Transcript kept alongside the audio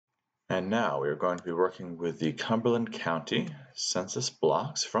And now we're going to be working with the Cumberland County census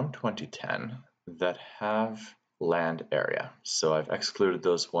blocks from 2010 that have land area. So I've excluded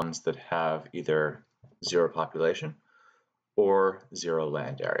those ones that have either 0 population or 0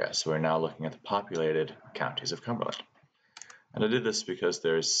 land area. So we're now looking at the populated counties of Cumberland. And I did this because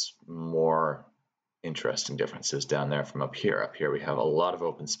there's more interesting differences down there from up here. Up here we have a lot of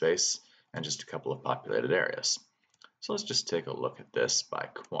open space and just a couple of populated areas. So let's just take a look at this by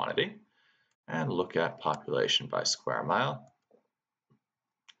quantity and look at population by square mile.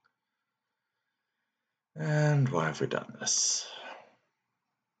 And why have we done this?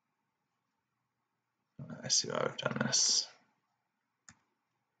 I see why we've done this.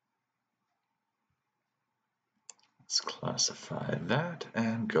 Let's classify that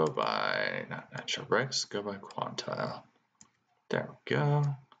and go by, not natural regs, go by quantile. There we go.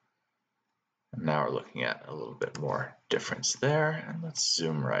 And now we're looking at a little bit more difference there, and let's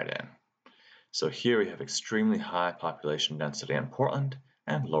zoom right in. So here we have extremely high population density in Portland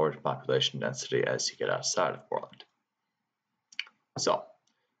and lowered population density as you get outside of Portland. So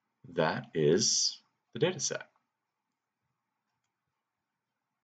that is the data set.